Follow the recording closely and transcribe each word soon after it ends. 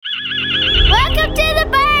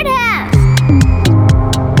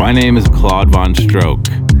My name is Claude Von Stroke.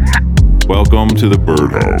 Welcome to the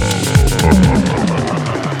Birdhouse.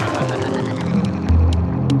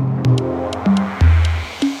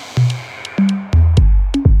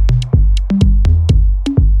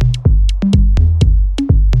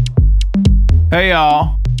 Hey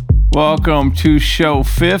y'all, welcome to show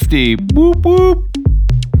 50. Whoop whoop.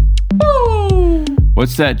 Woo.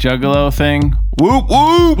 What's that Juggalo thing? Whoop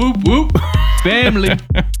whoop. Whoop whoop. Family.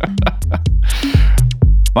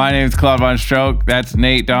 My name is Claude Von Stroke. That's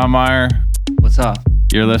Nate Donmeyer. What's up?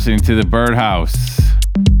 You're listening to the Birdhouse.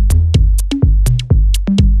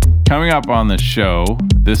 Coming up on the show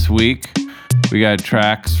this week, we got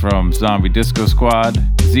tracks from Zombie Disco Squad,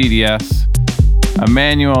 ZDS,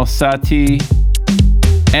 Emmanuel Satie,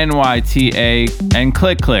 NYTA, and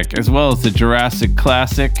Click Click, as well as the Jurassic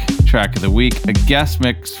Classic track of the week, a guest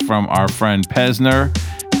mix from our friend Pesner,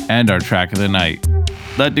 and our track of the night.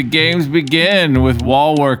 Let the games begin with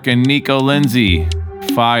Wallwork and Nico Lindsay,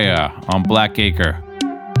 Fire on Blackacre.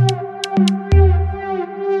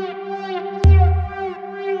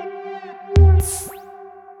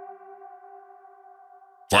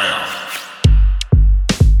 Fire.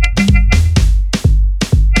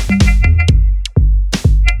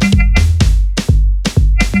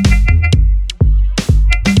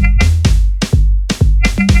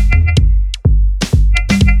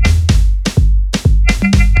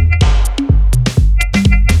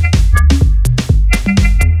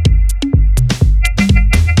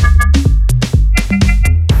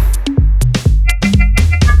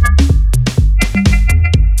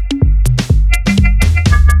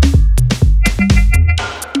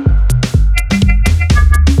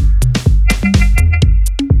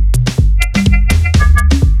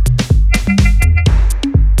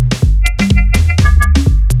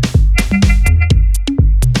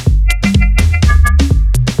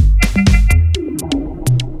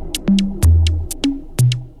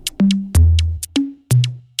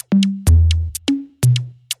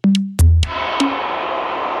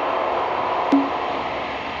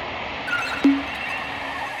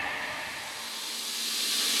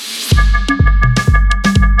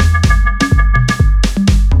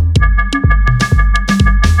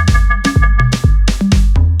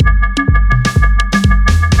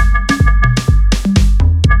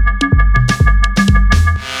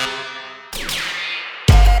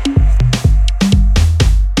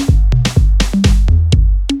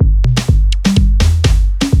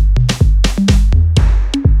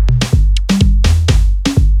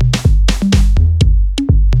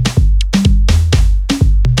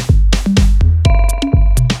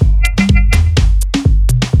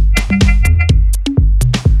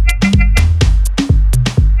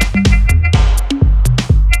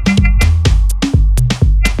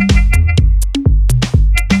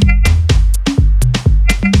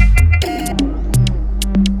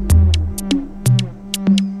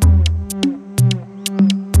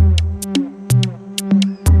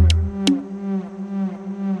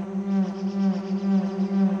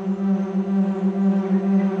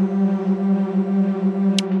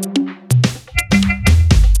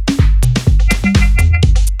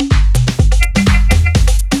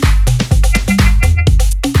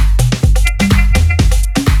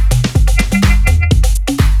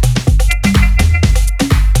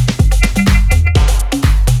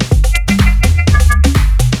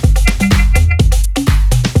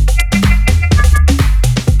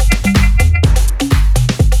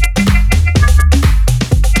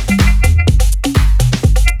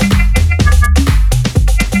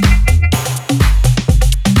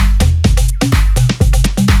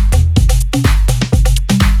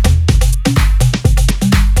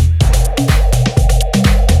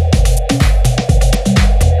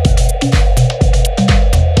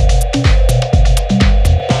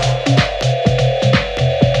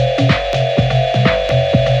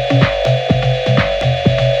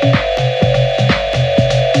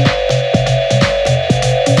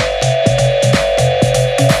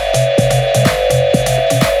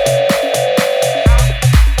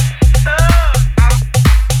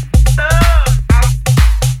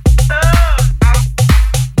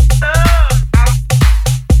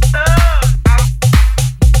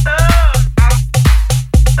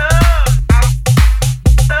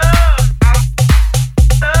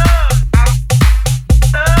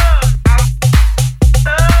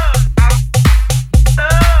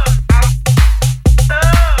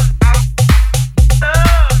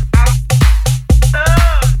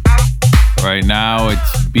 Right now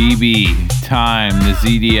it's BB Time, the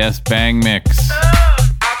ZDS Bang Mix,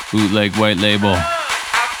 bootleg white label.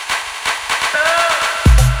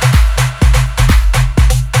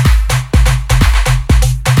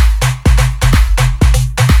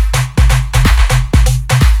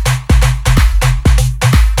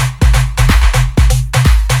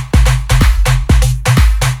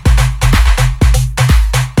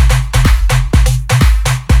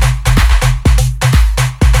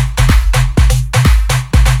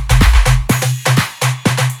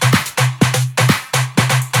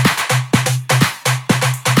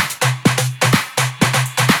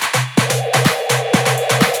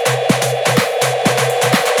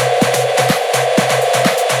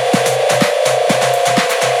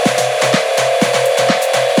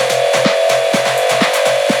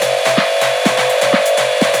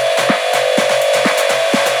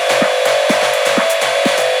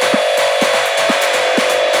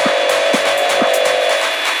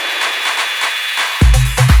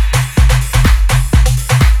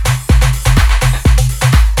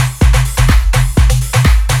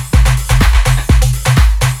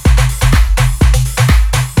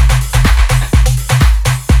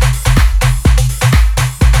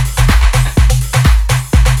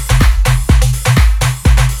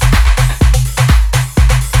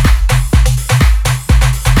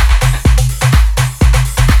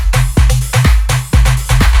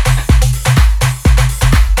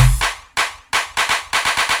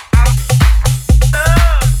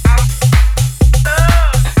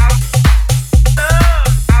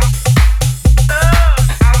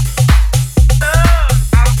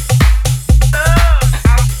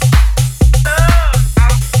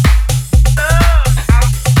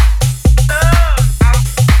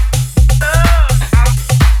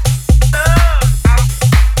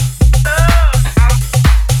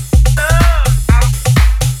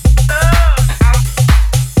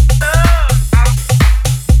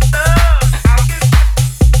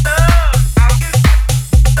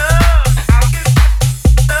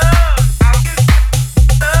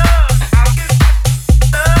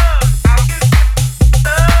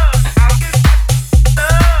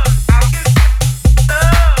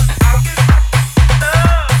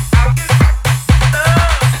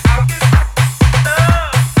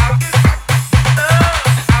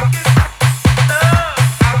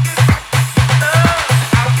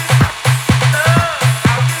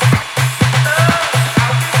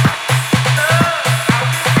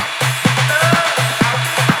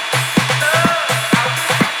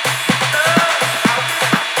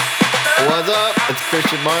 up? It's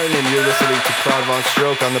Christian Martin, and you're listening to Claude Von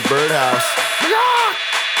Stroke on the Birdhouse.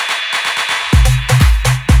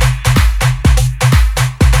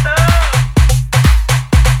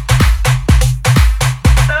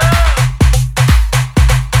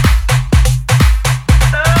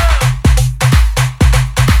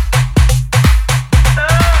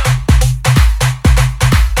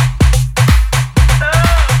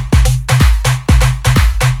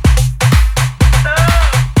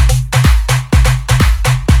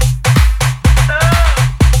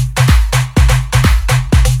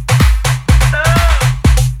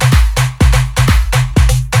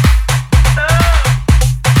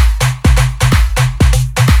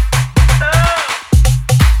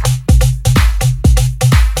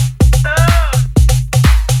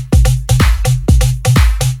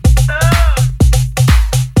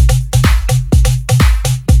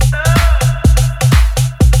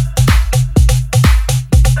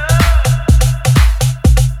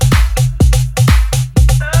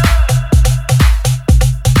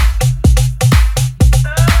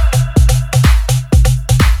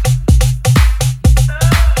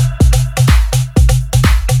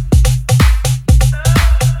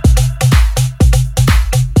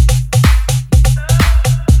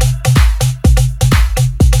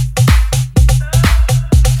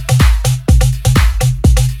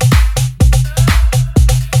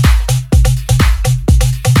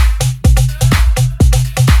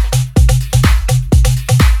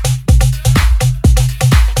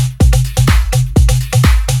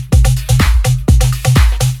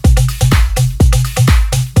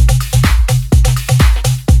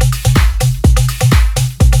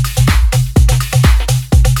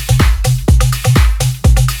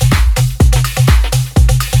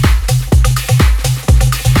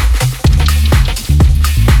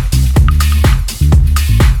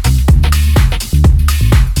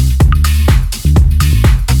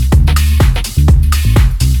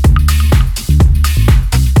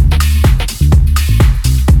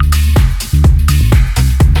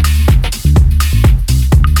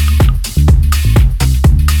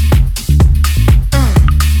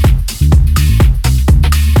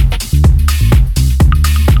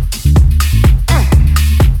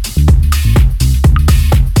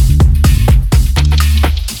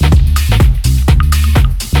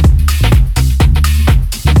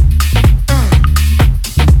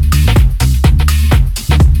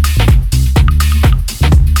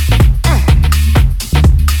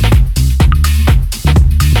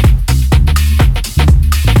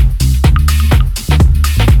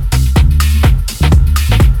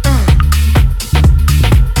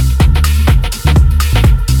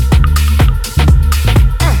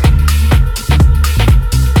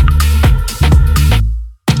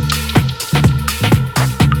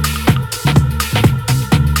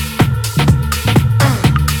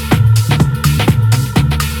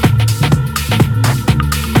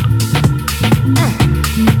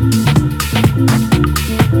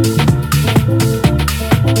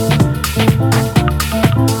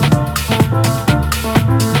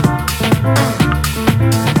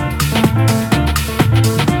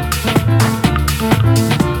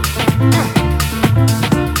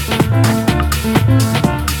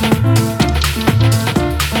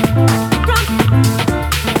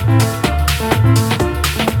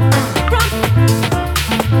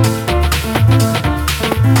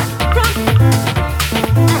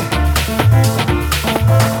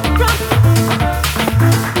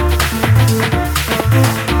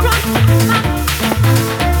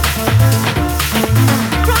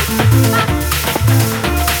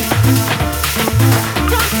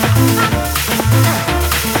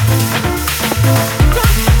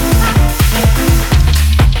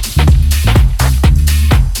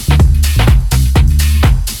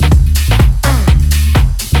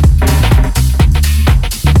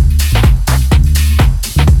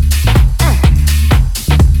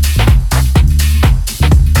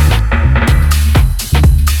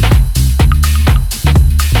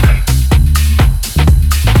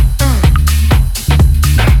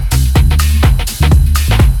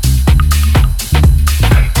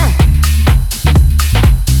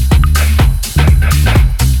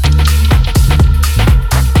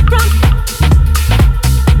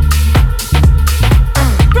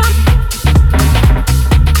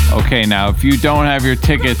 Okay, now, if you don't have your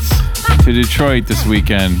tickets to Detroit this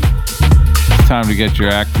weekend, it's time to get your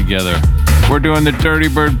act together. We're doing the Dirty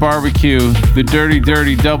Bird Barbecue, the Dirty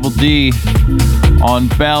Dirty Double D on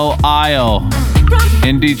Belle Isle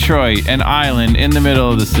in Detroit, an island in the middle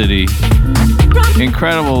of the city.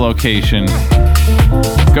 Incredible location.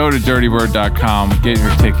 Go to dirtybird.com, get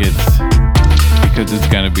your tickets. because it's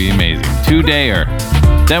going to be amazing. 2-dayer.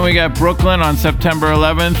 Then we got Brooklyn on September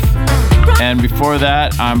 11th. And before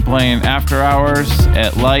that, I'm playing After Hours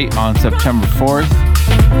at Light on September 4th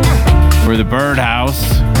for the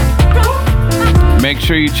Birdhouse. Make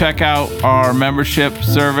sure you check out our membership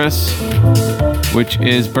service, which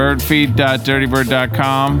is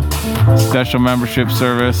birdfeed.dirtybird.com. Special membership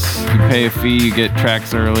service. You pay a fee, you get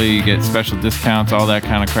tracks early, you get special discounts, all that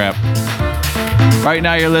kind of crap. Right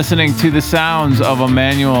now you're listening to the sounds of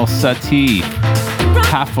Emmanuel Satie,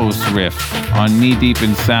 Paphos riff on Knee Deep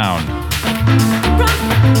in Sound.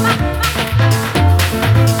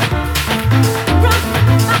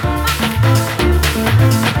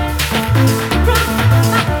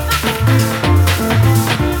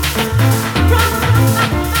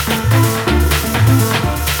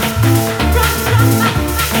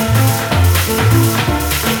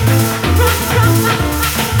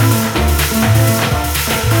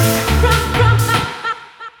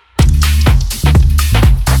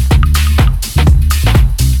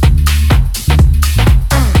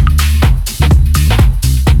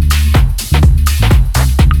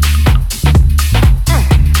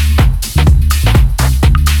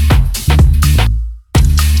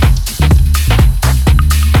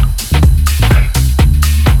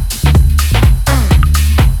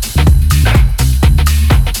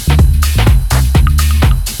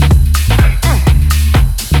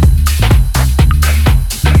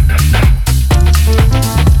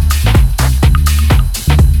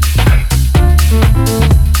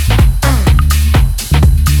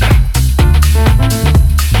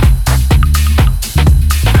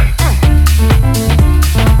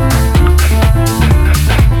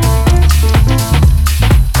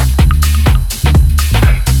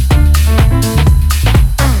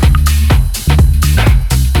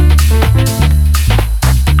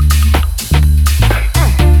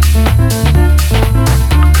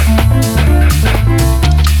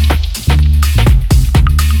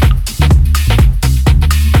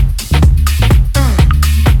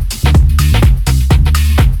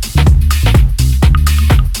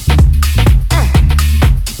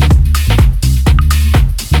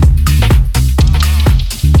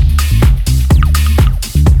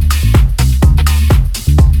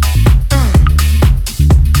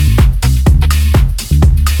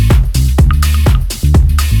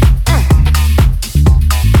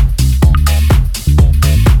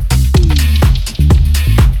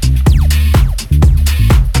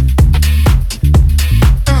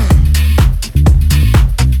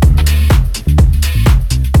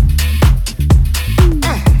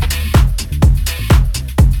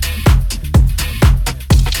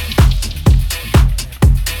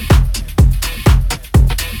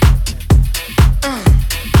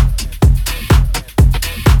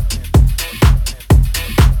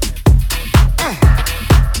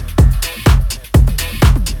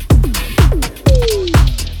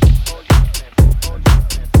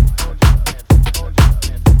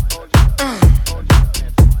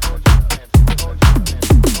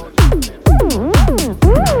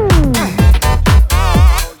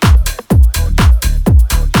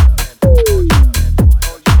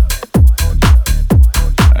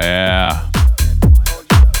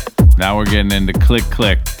 Now we're getting into Click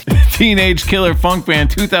Click. Teenage Killer Funk Band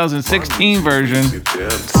 2016 version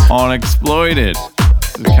on Exploited.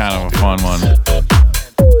 This is kind of a fun one.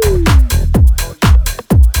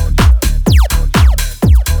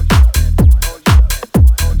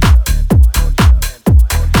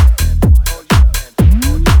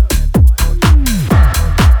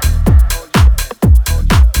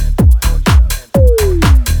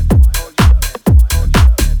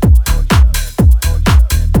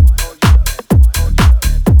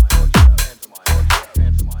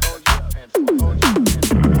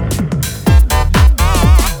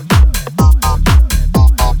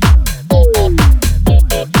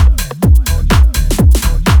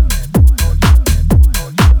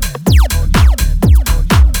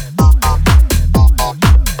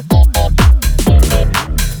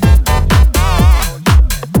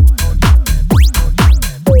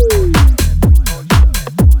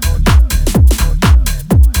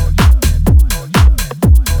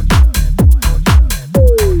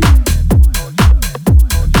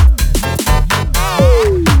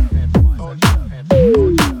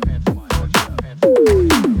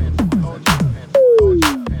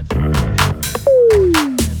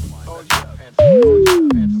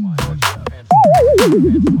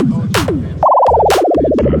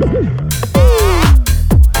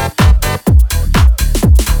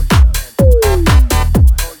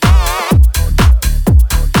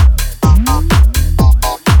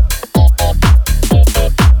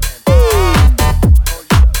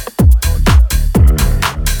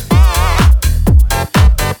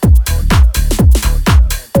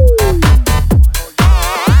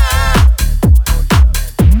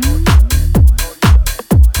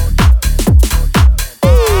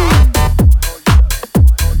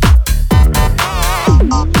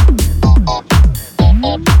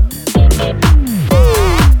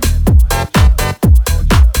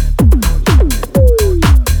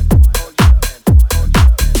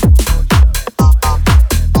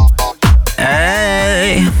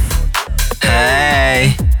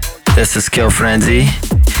 This is Kill Frenzy,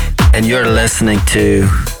 and you're listening to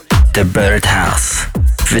The Birdhouse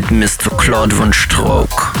with Mr. Claude Von Stroke.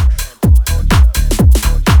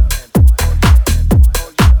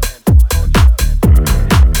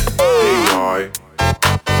 Hey guy,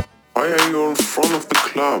 why are you in front of the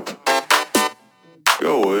club?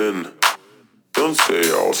 Go in. Don't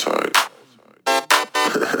stay outside.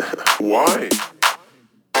 Why?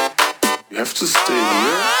 You have to stay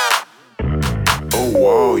here? Oh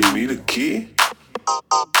wow, you need a key?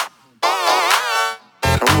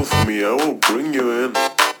 Come with me, I will bring you in.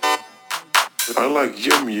 I like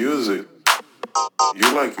your music.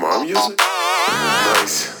 You like my music?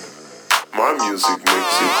 Nice. My music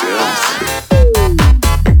makes you dance.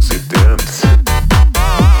 Makes you dance.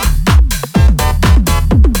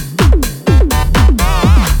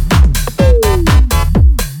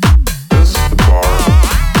 This is the bar,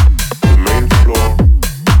 the main floor,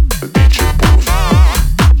 the DJ booth.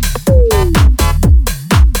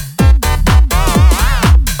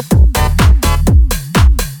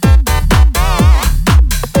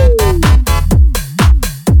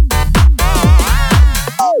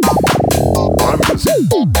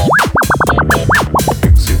 My music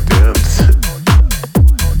makes you dance.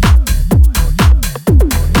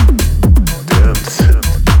 Dance.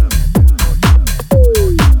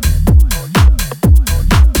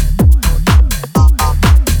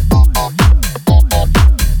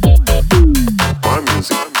 My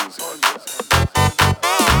music makes you dance.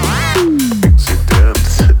 Nice. Makes you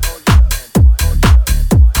dance.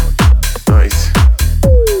 Nice.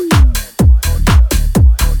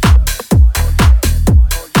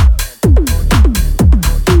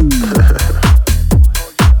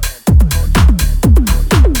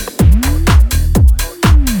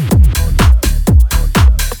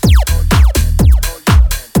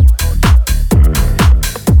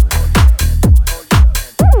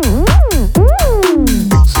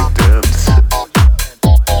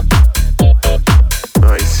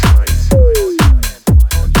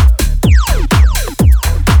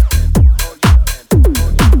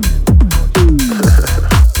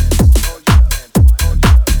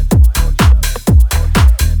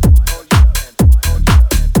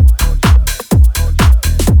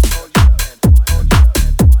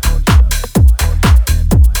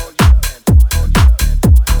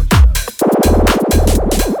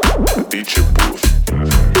 The DJ booth.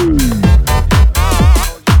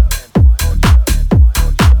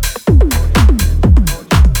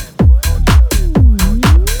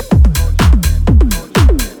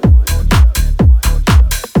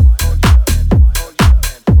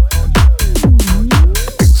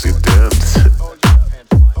 Makes you dance.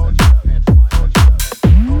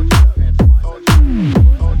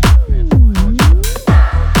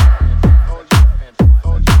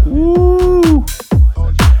 Woo!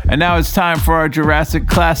 And now it's time for our Jurassic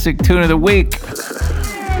Classic Tune of the Week.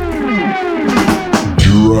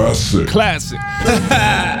 Jurassic. Classic.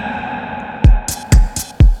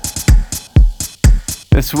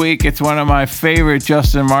 This week, it's one of my favorite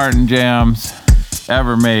Justin Martin jams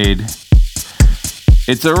ever made.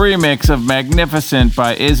 It's a remix of Magnificent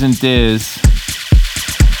by Isn't Diz.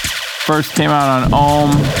 First came out on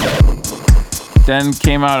Ohm, then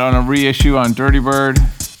came out on a reissue on Dirty Bird.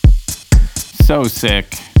 So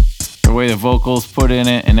sick. The way the vocals put in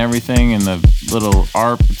it and everything, and the little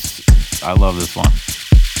arp. I love this one.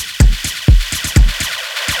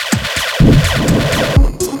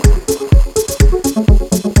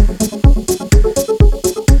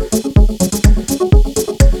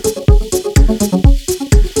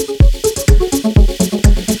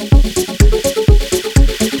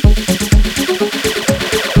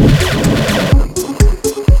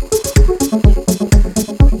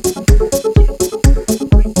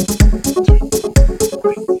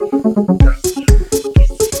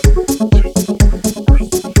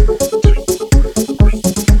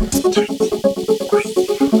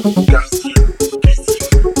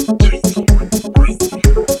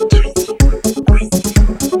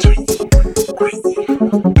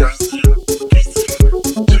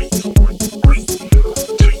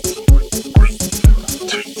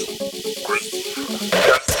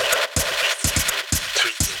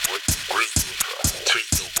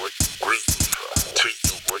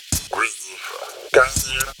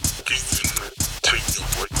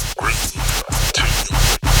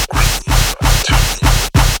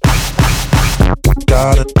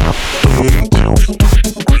 Got it.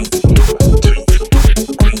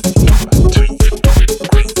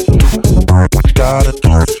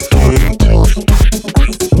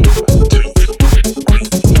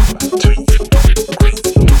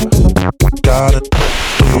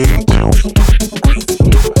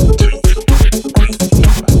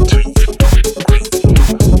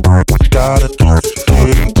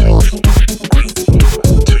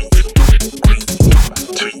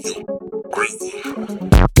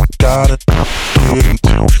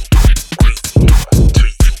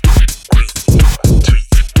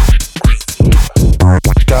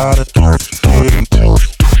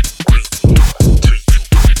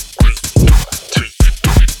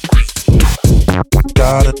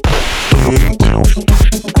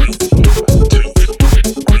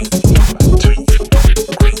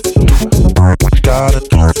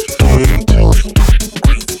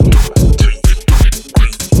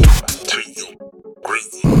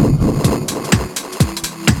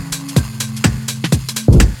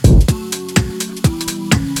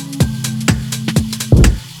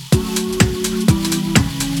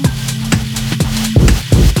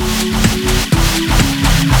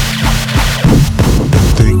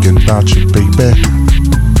 about you, baby.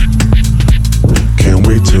 Can't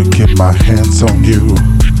wait to get my hands on you.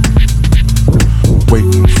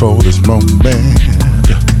 Waiting for this moment.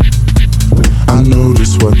 I know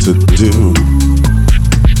just what to do.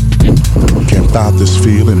 Can't fight this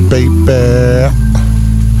feeling, baby.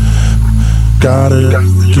 Gotta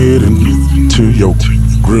get into your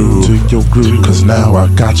groove, cause now I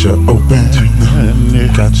got you open.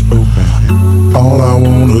 All I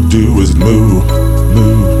wanna do is move,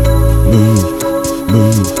 move, move,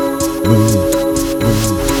 move, move.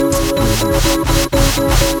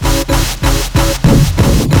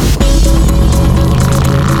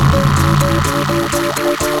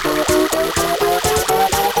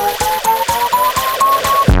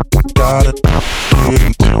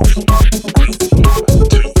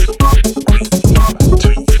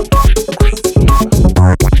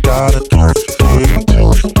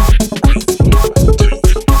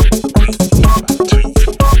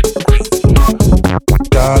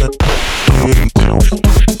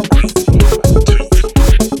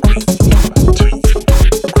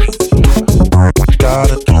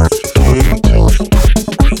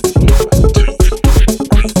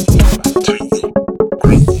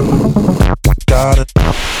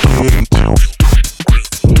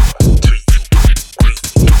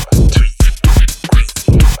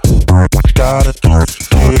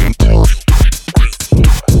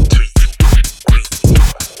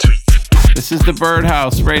 This is the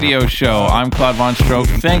Birdhouse Radio Show. I'm Claude Von Stroke.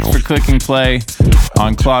 Thanks for clicking play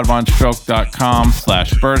on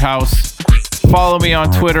claudevonstroke.com/birdhouse. Follow me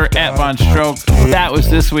on Twitter @Von Stroke. That was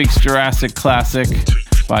this week's Jurassic Classic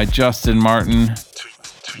by Justin Martin.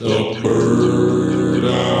 The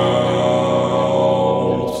Birdhouse.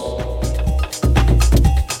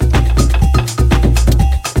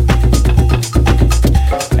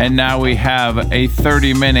 And now we have a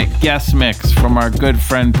 30-minute guest mix from our good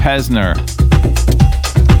friend Pesner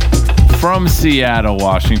from Seattle,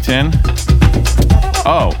 Washington.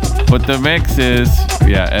 Oh, but the mix is,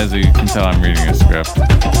 yeah, as you can tell, I'm reading a script.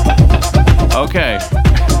 Okay.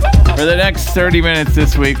 For the next 30 minutes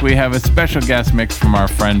this week, we have a special guest mix from our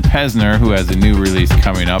friend Pesner, who has a new release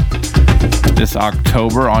coming up this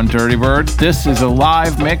October on Dirty Bird. This is a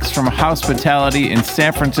live mix from Hospitality in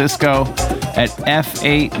San Francisco at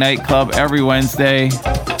F8 Nightclub every Wednesday.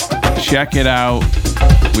 Check it out.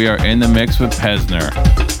 We are in the mix with Pesner.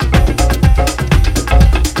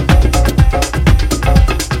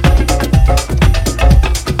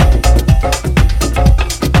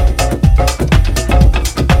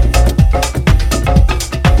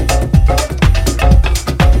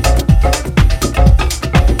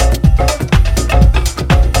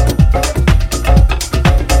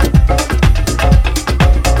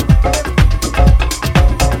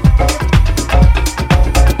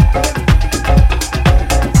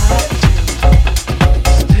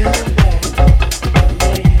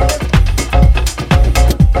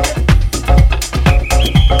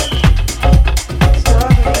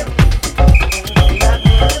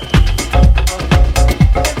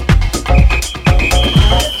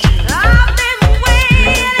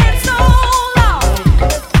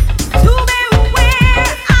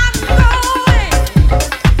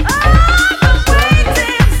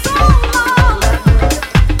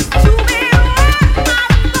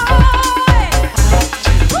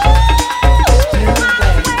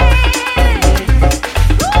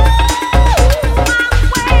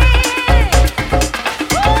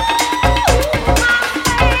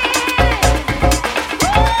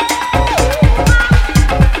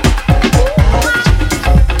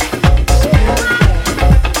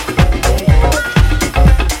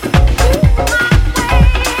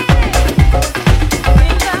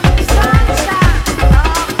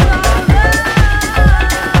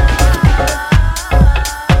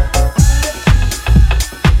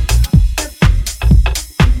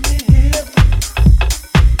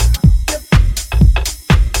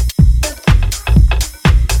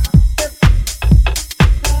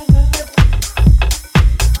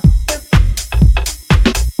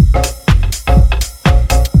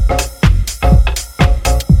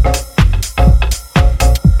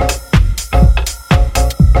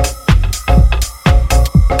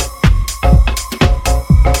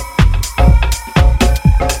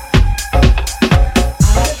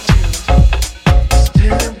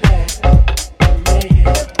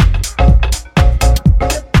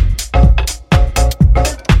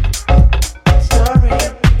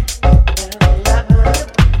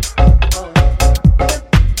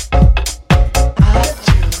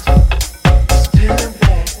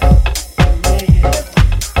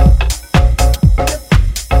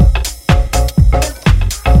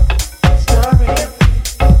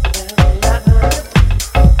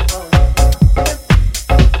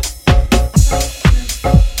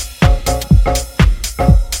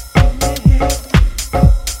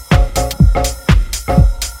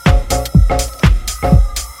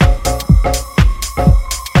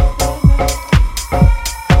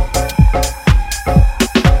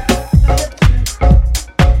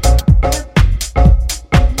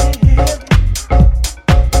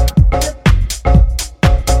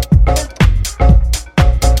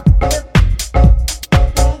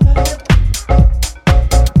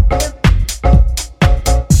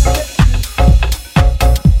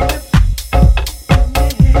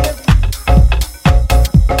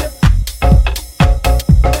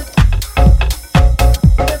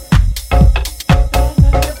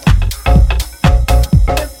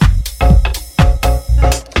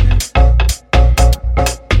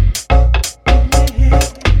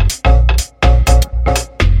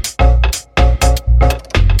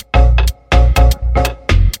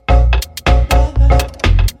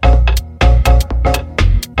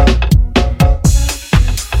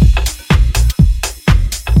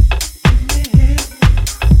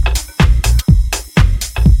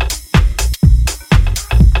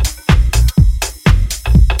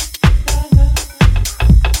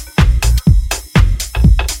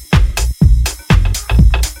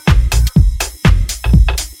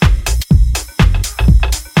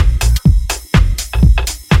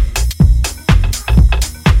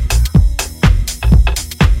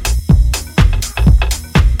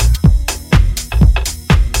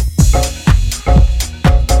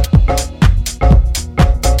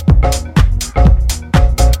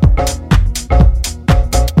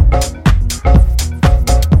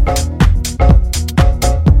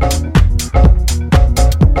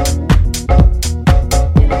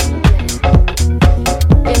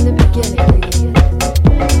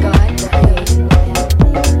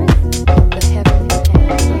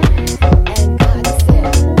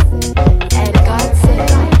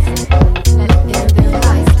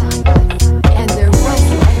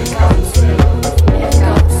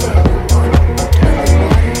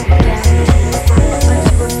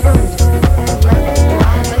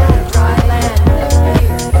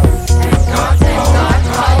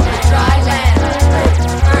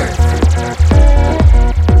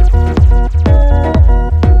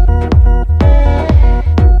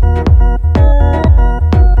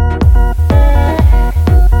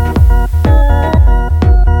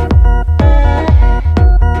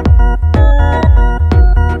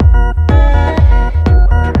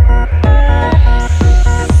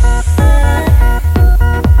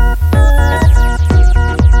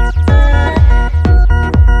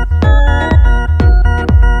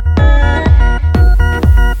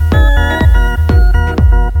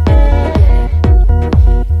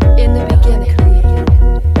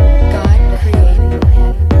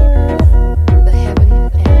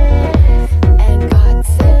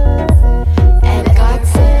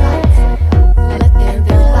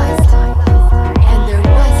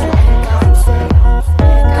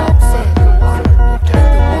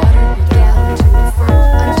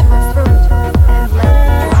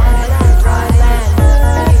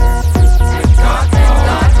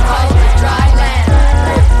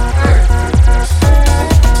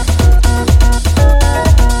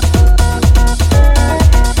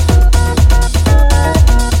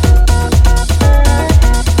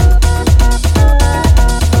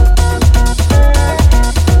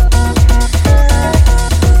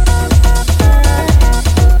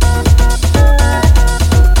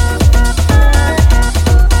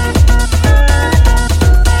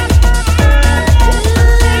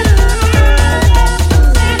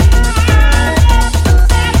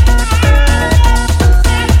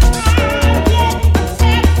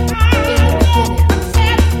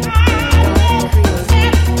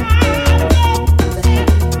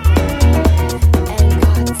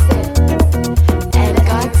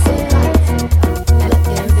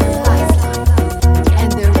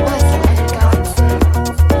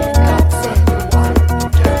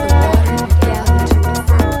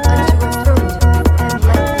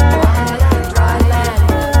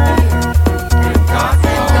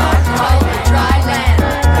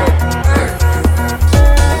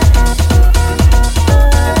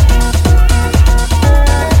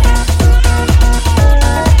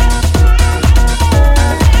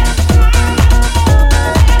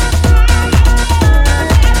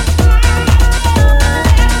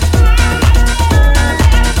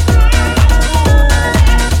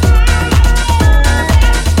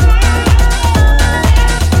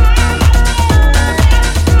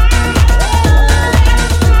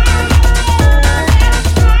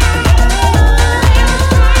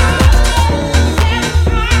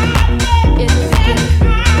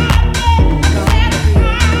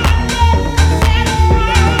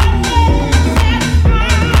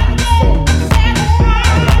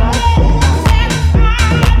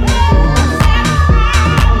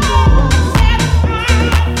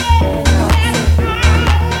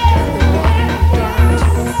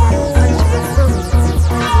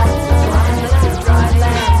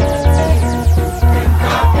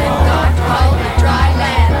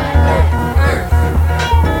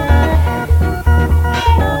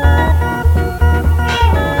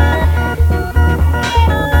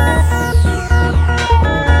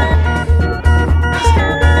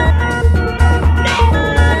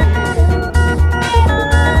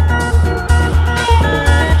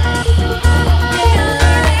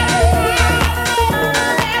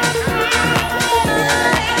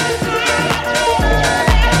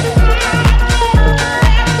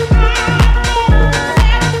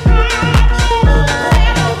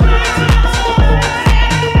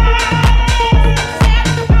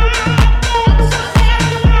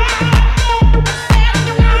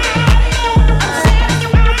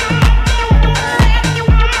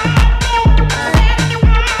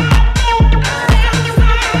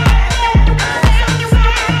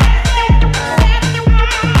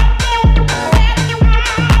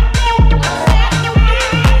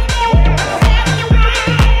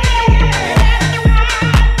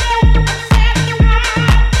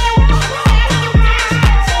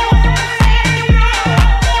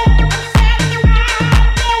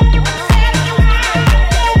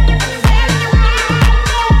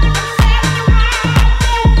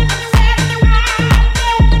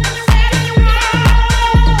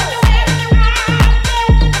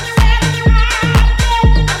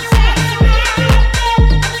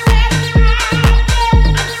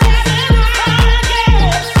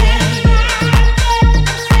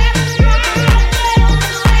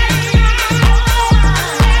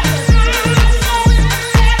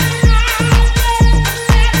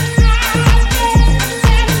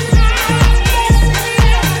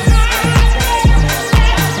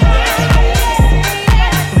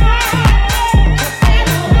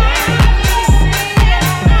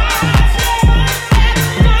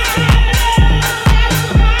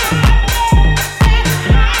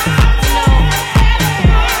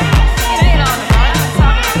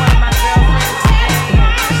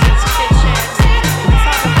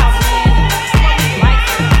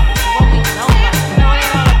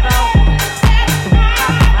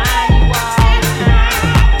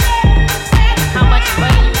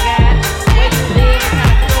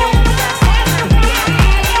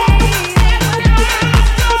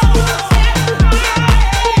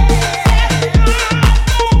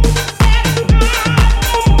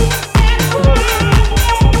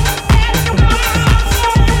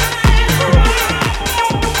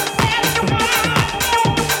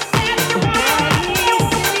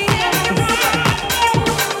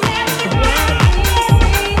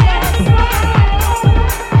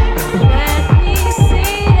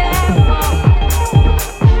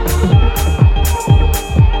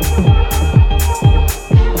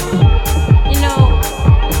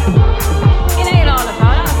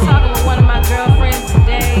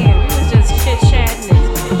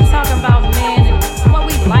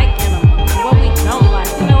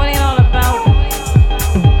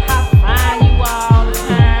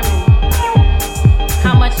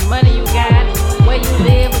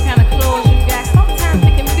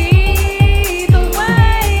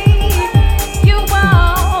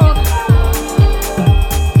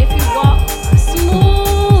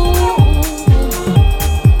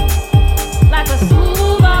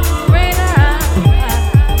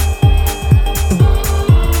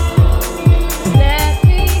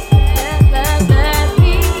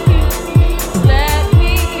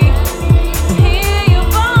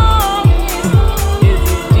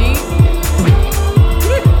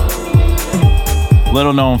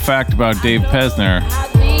 Little known fact about Dave Pesner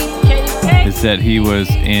is that he was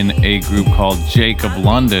in a group called Jacob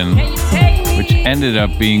London, which ended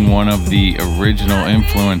up being one of the original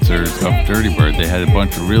influencers of Dirty Bird. They had a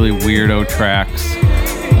bunch of really weirdo tracks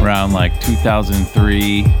around like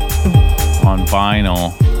 2003 on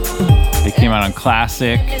vinyl. They came out on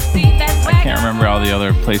Classic. I can't remember all the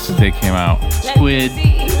other places they came out. Squid,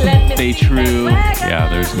 Baytrue. Yeah,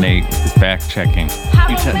 there's Nate with his back checking.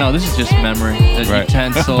 No, this is just memory. Right.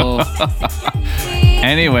 Utensil.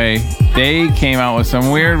 Anyway, they came out with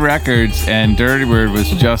some weird records, and Dirty Bird was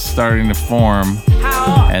just starting to form,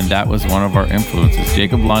 and that was one of our influences.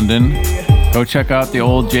 Jacob London. Go check out the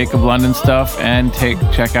old Jacob London stuff and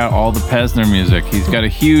check out all the Pesner music. He's got a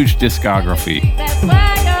huge discography.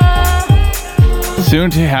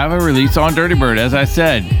 Soon to have a release on Dirty Bird, as I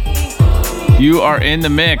said. You are in the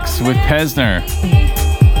mix with Pesner.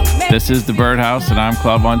 This is the Birdhouse, and I'm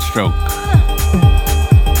Claude Von Stroke.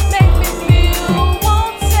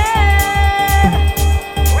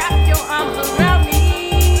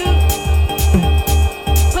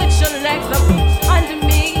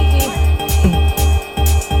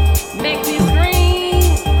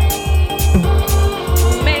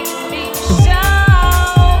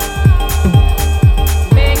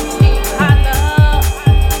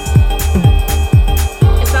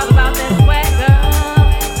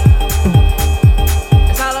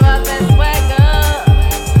 It's all about that swagger.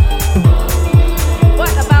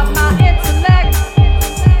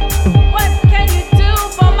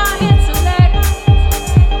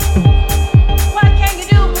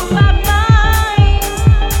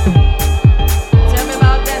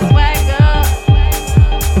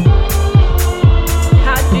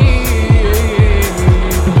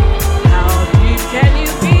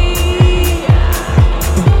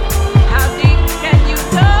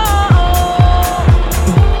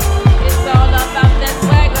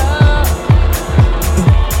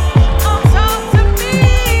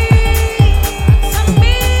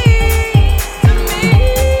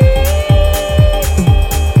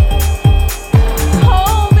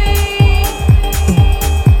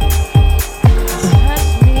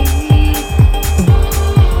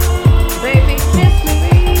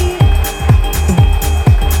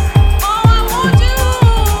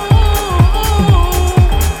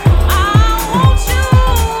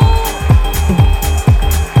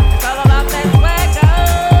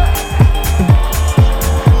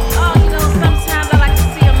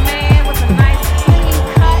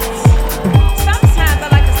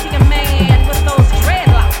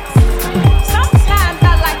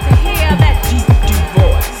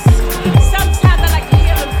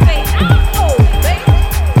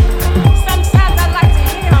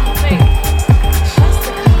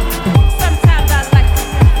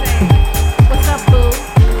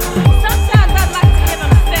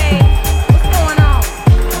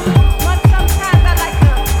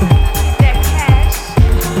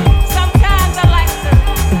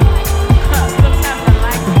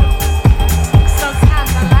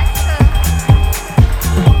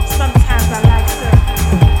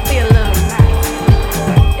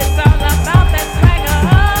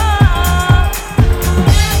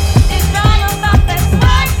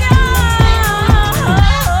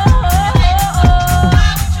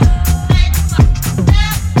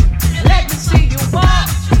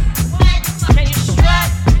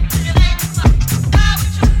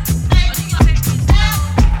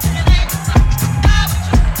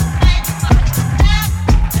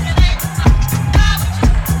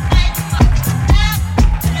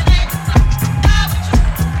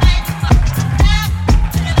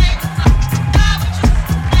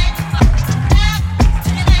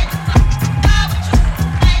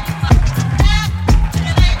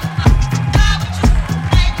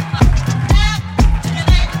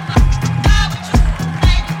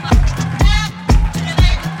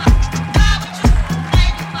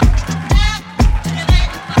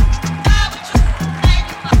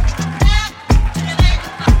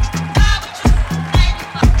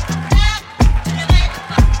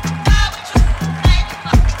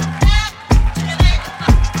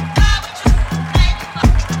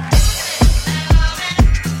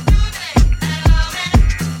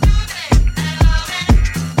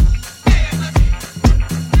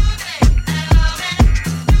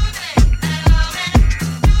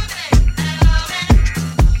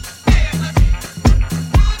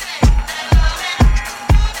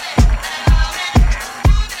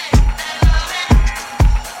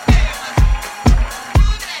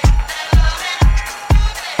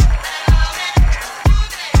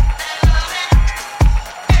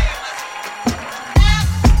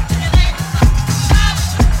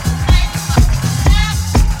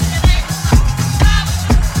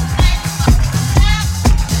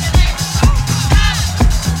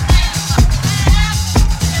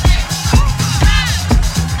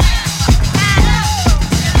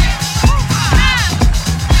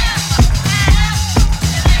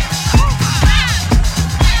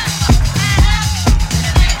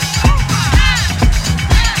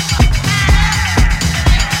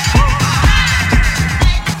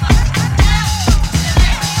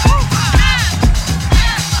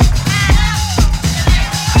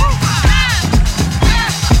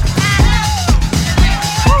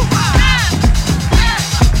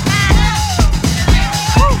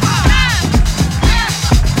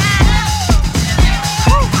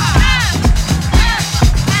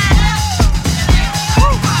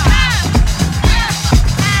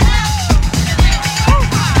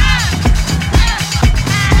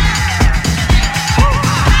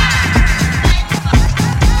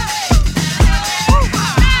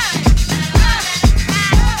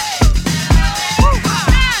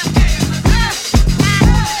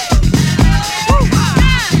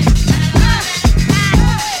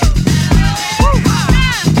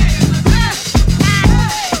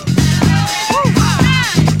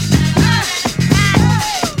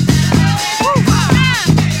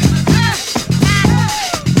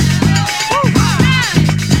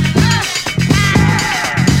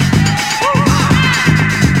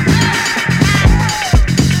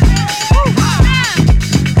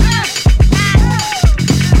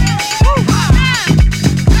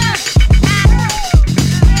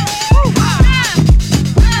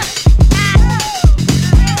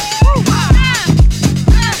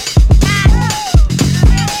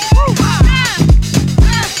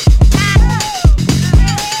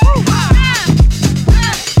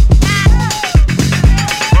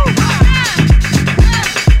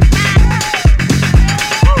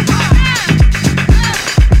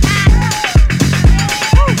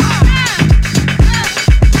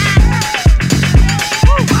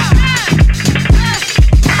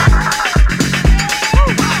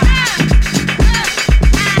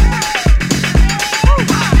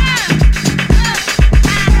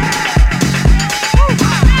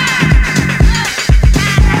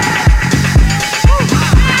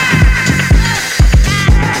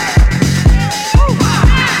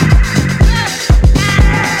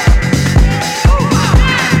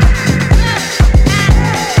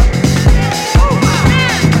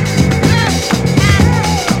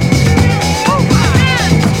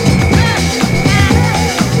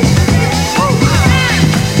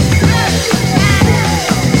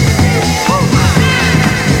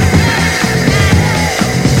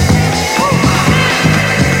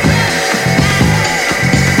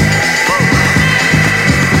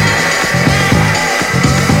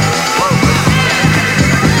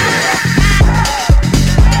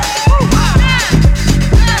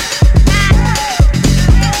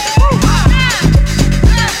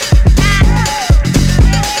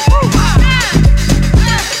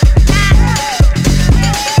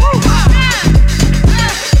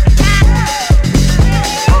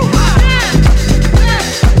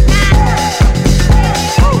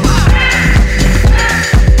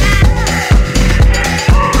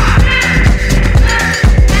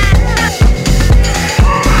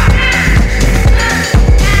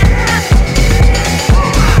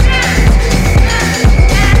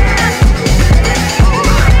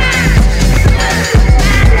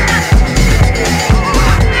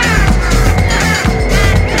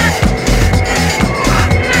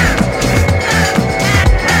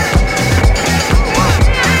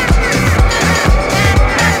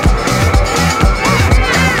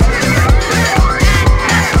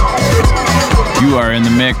 are in the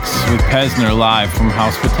mix with Pesner live from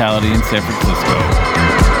Hospitality in San Francisco.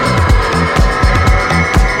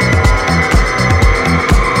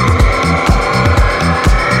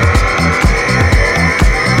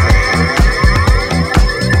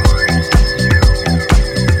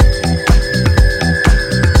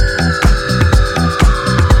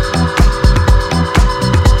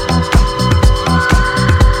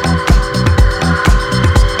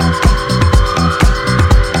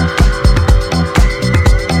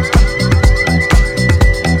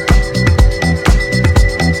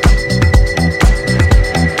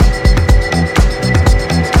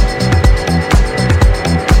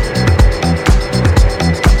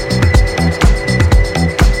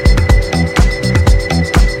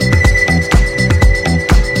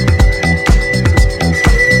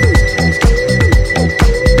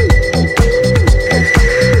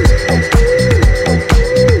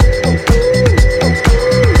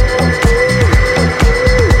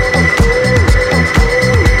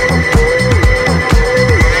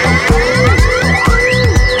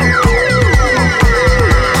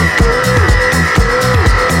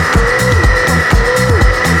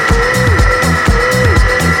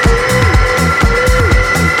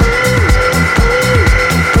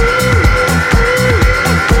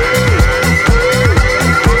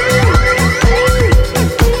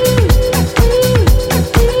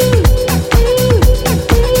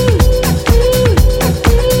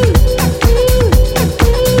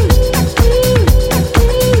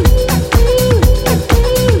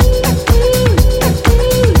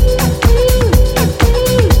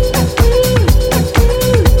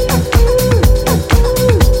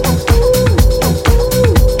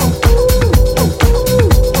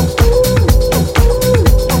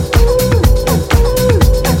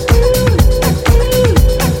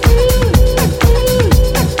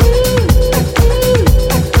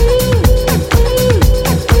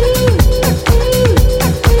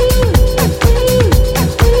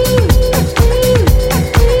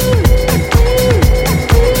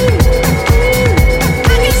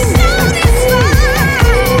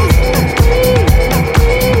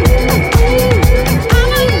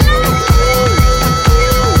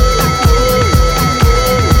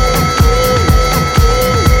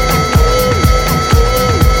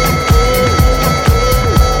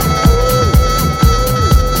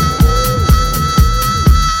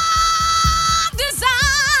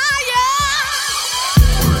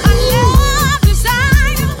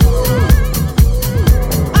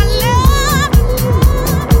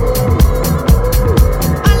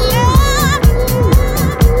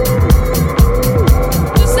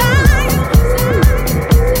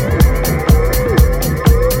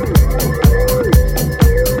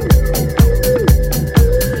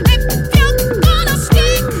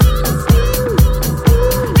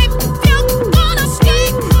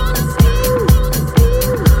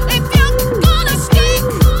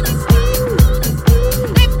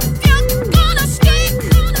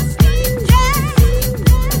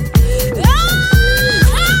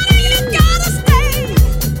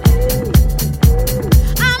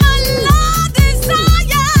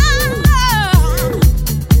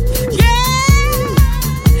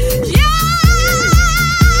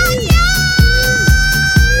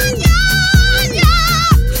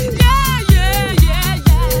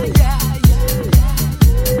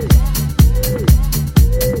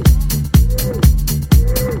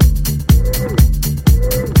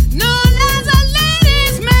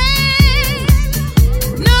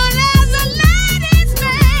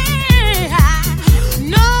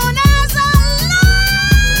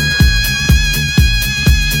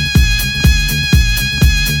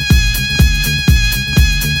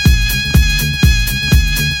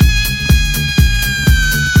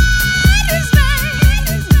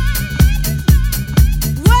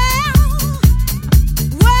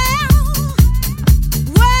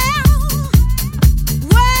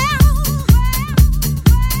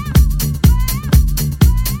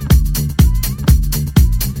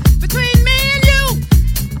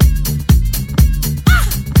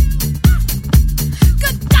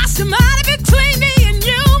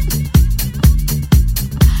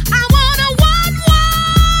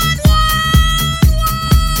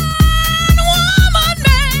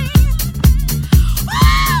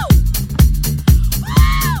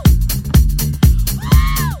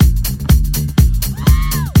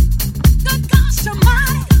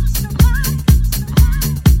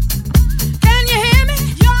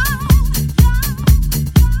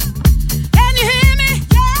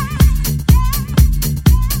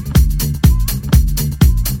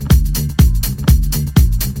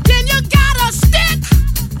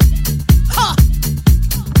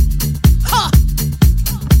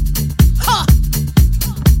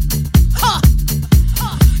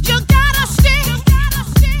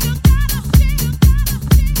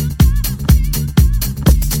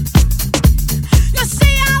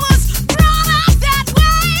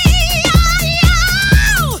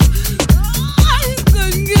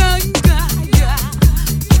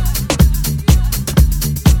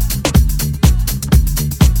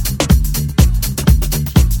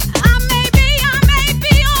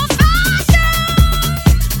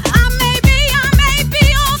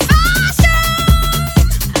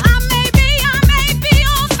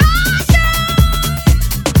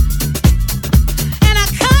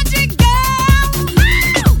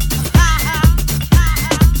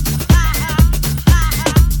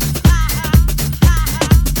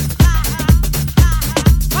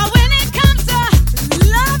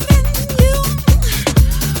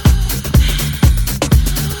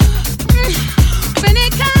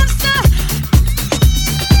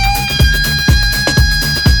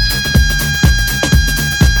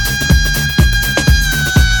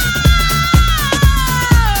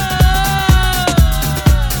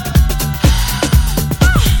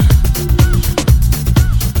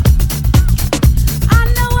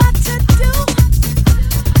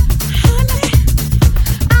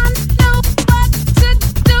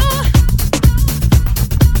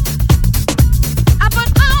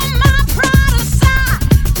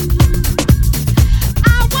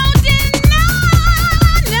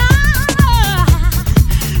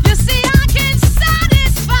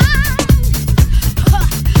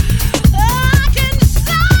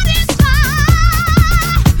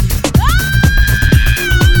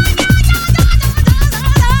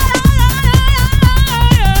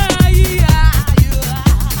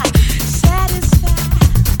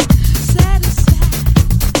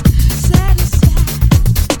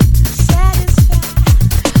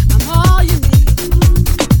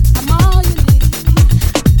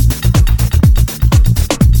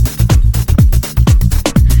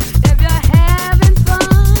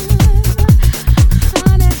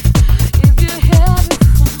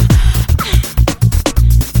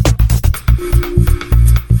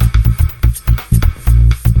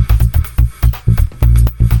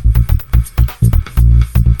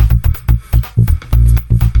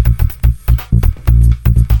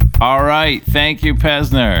 Night. Thank you,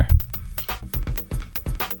 Pesner.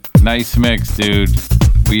 Nice mix, dude.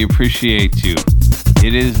 We appreciate you.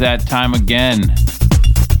 It is that time again.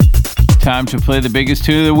 Time to play the biggest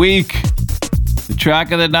tune of the week. The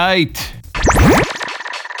track of the night.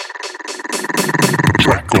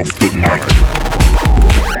 Track of the night.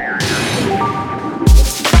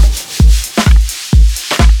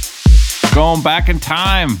 Going back in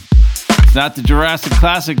time. It's not the Jurassic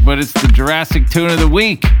Classic, but it's the Jurassic Tune of the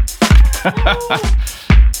Week.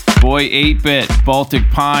 Boy 8-Bit, Baltic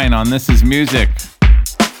Pine on This Is Music.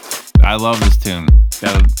 I love this tune.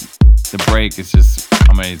 The break is just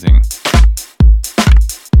amazing.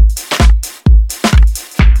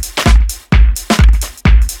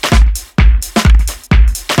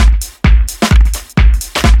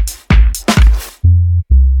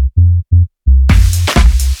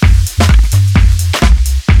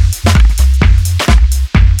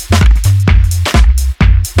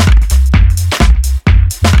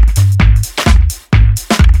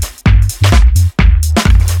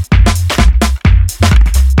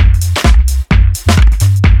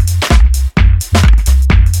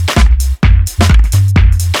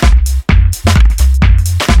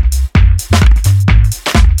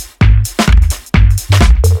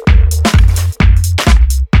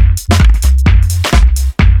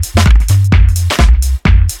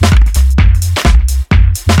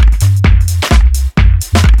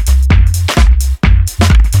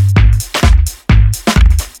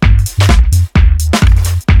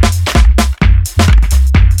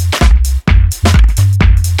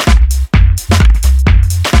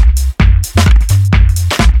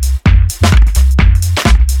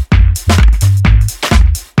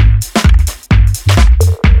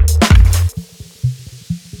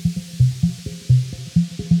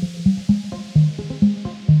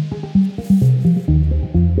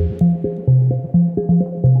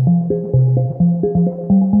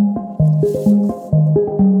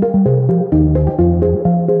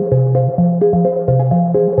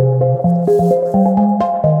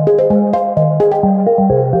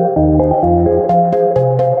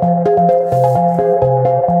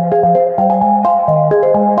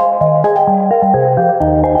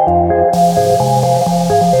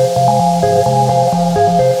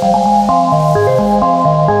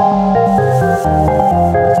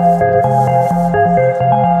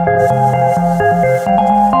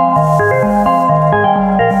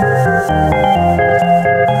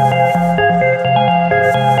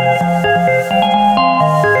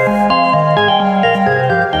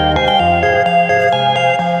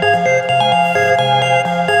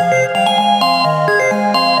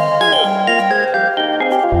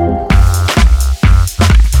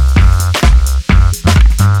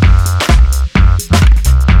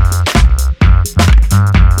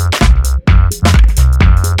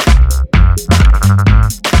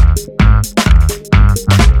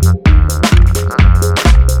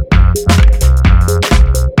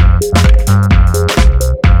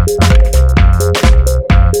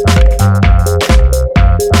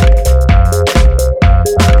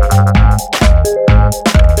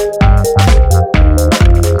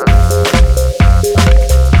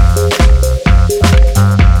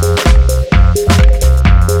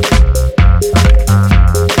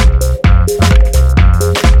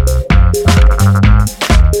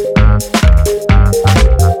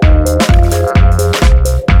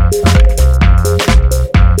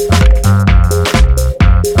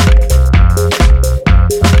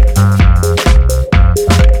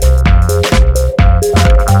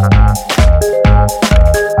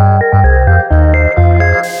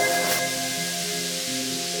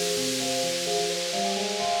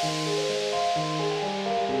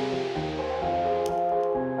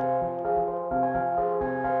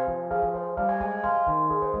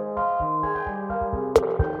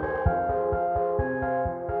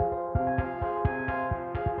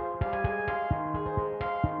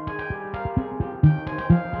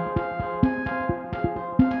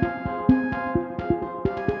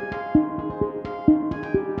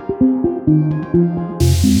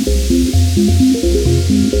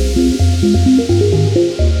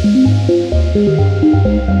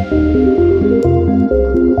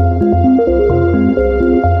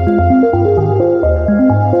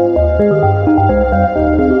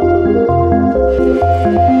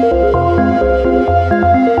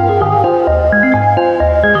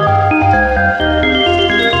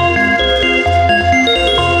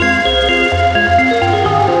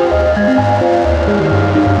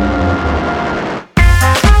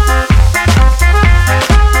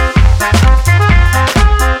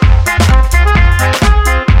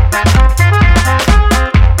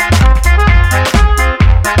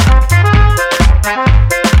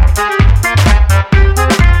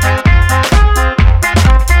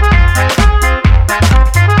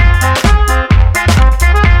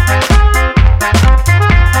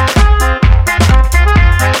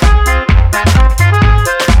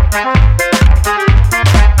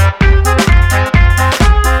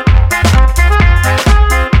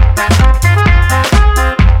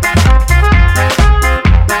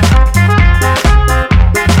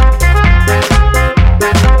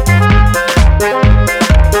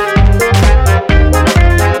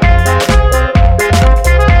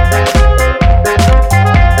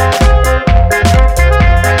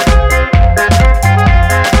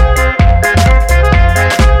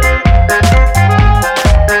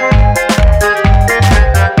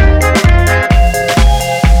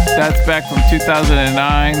 Respect from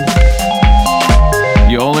 2009.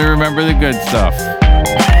 You only remember the good stuff.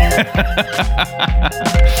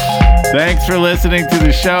 Thanks for listening to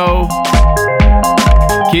the show.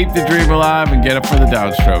 Keep the dream alive and get up for the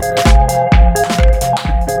downstroke.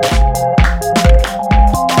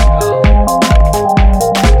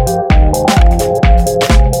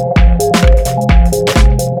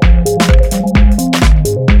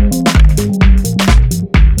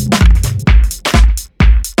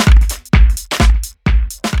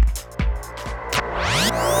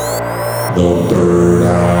 The bird